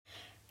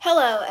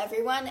Hello,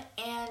 everyone,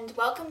 and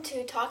welcome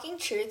to Talking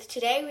Truth.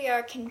 Today we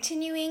are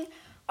continuing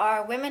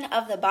our Women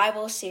of the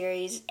Bible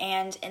series,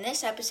 and in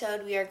this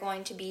episode we are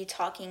going to be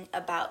talking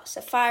about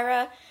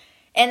Sapphira.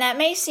 And that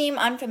may seem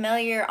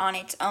unfamiliar on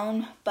its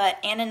own, but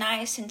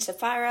Ananias and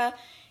Sapphira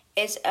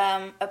is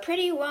a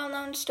pretty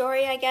well-known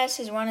story, I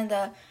guess, is one of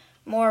the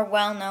more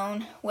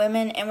well-known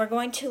women, and we're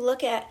going to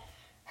look at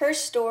her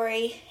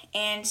story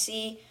and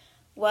see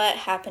what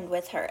happened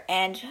with her.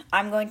 And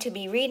I'm going to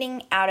be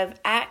reading out of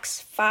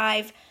Acts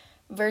 5,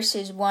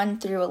 verses 1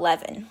 through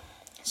 11.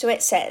 So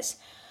it says,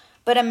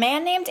 "But a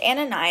man named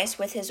Ananias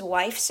with his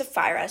wife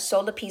Sapphira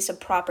sold a piece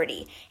of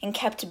property and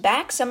kept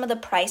back some of the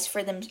price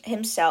for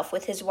himself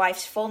with his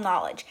wife's full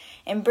knowledge,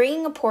 and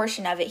bringing a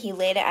portion of it he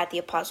laid it at the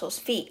apostles'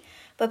 feet.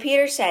 But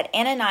Peter said,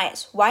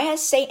 'Ananias, why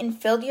has Satan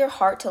filled your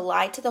heart to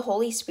lie to the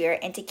Holy Spirit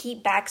and to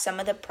keep back some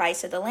of the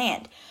price of the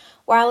land?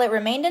 While it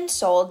remained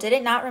unsold, did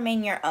it not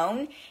remain your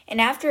own? And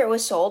after it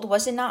was sold,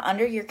 was it not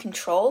under your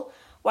control?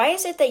 Why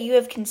is it that you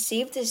have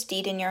conceived this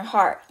deed in your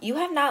heart? You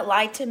have not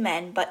lied to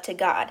men, but to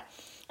God.'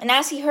 And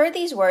as he heard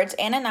these words,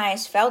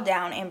 Ananias fell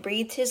down and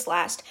breathed his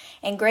last,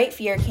 and great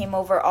fear came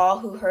over all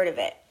who heard of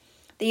it.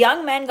 The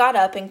young men got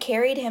up and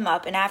carried him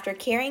up, and after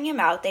carrying him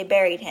out, they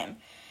buried him.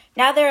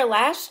 Now there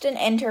elapsed an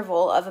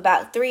interval of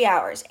about 3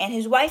 hours, and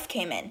his wife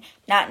came in,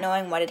 not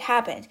knowing what had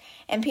happened.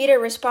 And Peter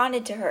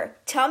responded to her,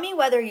 'Tell me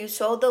whether you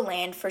sold the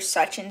land for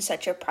such and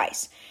such a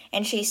price.'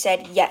 And she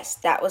said, 'Yes,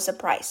 that was the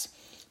price.'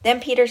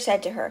 Then Peter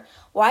said to her,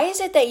 'Why is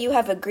it that you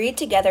have agreed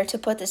together to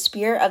put the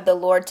Spirit of the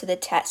Lord to the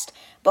test?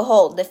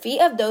 Behold, the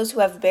feet of those who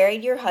have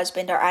buried your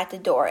husband are at the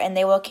door, and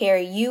they will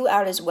carry you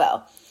out as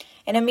well.'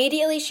 And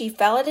immediately she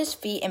fell at his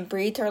feet and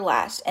breathed her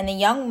last. And the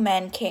young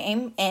men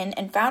came in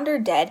and found her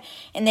dead,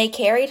 and they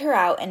carried her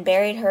out and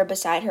buried her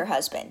beside her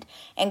husband.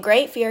 And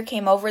great fear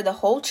came over the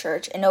whole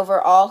church and over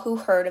all who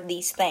heard of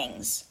these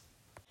things."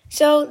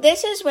 So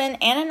this is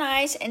when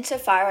Ananias and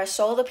Sapphira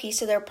sold a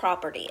piece of their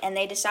property, and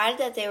they decided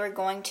that they were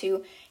going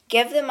to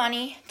give the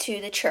money to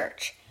the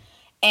church.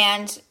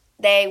 And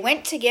they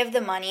went to give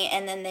the money,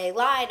 and then they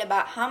lied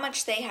about how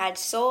much they had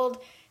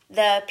sold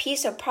the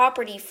piece of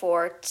property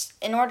for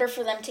in order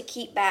for them to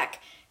keep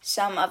back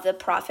some of the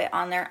profit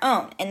on their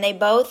own. And they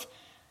both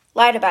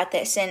lied about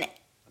this. And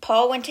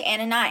Paul went to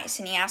Ananias,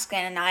 and he asked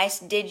Ananias,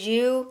 "Did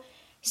you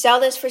sell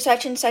this for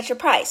such and such a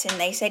price?"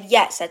 And they said,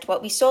 "Yes, that's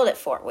what we sold it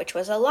for," which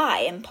was a lie,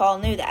 and Paul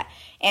knew that.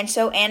 And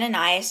so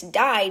Ananias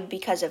died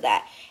because of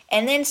that.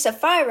 And then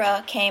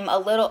Sapphira came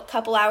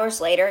couple hours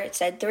later, it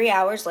said 3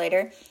 hours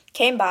later,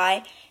 came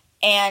by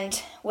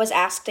and was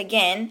asked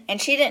again,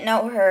 and she didn't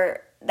know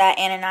that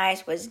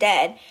Ananias was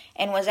dead,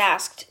 and was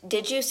asked,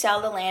 "Did you sell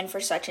the land for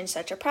such and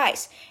such a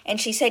price?" And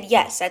she said,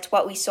 "Yes, that's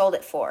what we sold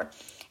it for."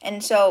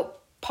 And so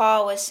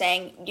Paul was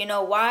saying,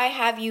 why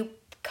have you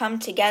come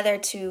together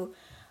to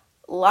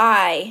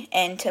lie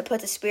and to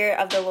put the Spirit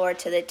of the Lord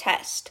to the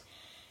test?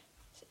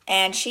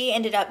 And she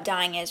ended up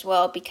dying as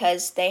well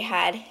because they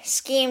had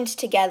schemed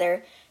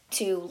together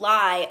to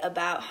lie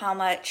about how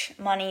much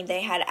money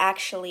they had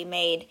actually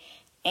made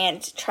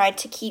and tried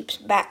to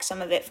keep back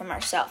some of it from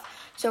ourselves.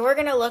 So we're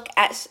going to look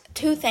at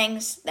two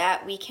things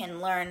that we can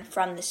learn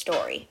from the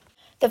story.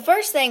 The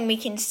first thing we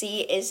can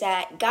see is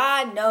that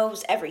God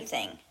knows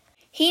everything.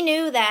 He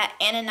knew that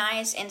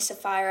Ananias and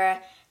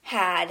Sapphira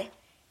had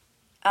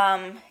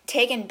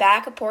taken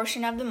back a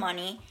portion of the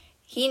money.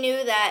 He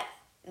knew that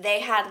they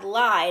had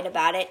lied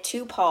about it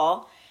to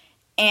Paul,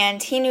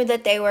 and he knew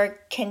that they were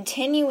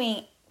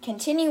continuing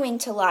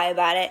to lie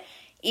about it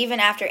even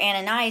after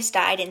Ananias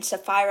died and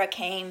Sapphira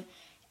came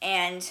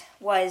and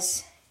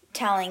was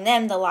telling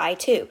them the lie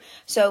too.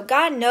 So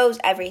God knows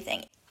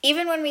everything.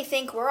 Even when we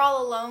think we're all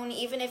alone,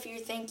 even if you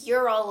think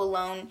you're all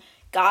alone,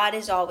 God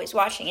is always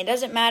watching. It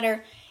doesn't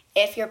matter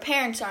if your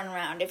parents aren't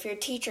around, if your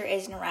teacher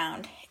isn't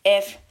around,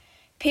 if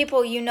people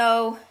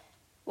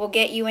will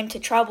get you into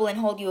trouble and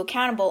hold you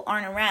accountable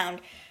aren't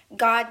around,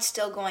 God's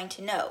still going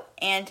to know.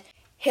 And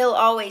He'll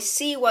always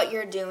see what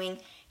you're doing,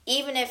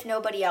 even if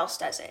nobody else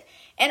does it.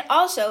 And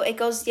also, it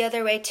goes the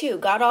other way too.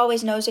 God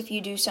always knows if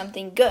you do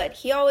something good.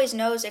 He always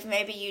knows if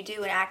maybe you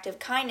do an act of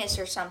kindness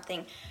or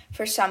something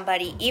for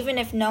somebody, even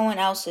if no one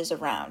else is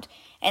around.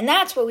 And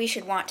that's what we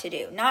should want to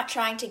do. Not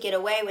trying to get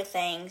away with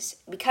things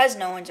because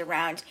no one's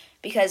around,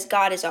 because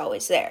God is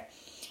always there.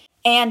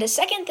 And the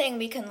second thing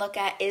we can look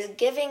at is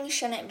giving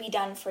shouldn't be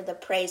done for the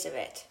praise of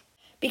it.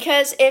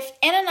 Because if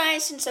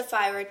Ananias and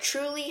Sapphira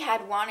truly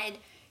had wanted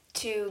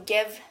to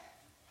give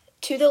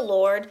to the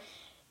Lord,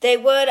 they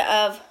would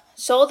have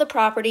sold the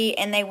property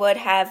and they would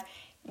have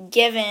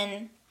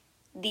given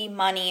the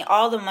money,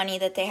 all the money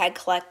that they had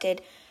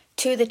collected,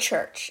 to the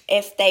church.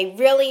 If they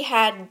really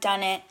had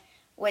done it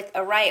with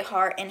a right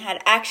heart and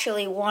had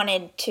actually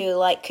wanted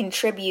to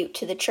contribute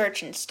to the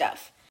church and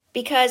stuff.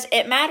 Because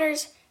it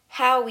matters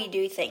how we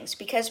do things.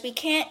 Because we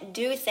can't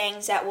do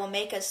things that will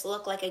make us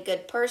look like a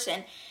good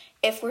person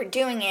if we're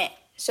doing it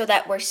so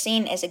that we're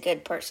seen as a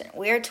good person.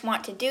 We're to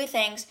want to do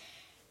things,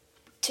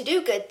 to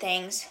do good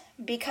things,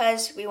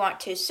 because we want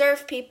to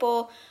serve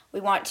people, we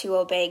want to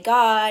obey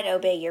God,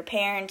 obey your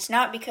parents,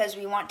 not because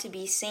we want to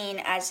be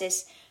seen as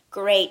this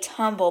great,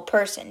 humble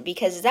person,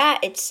 because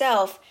that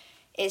itself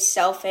is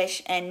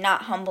selfish and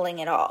not humbling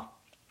at all.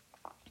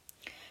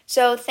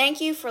 So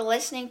thank you for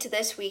listening to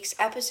this week's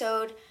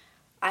episode.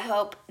 I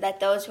hope that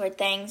those were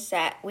things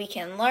that we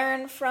can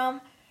learn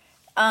from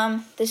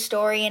the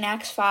story in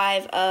Acts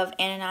 5 of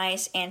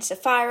Ananias and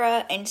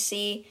Sapphira and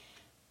see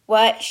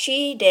what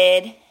she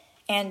did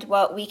and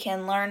what we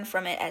can learn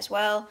from it as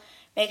well.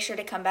 Make sure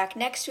to come back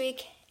next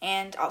week,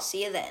 and I'll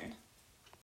see you then.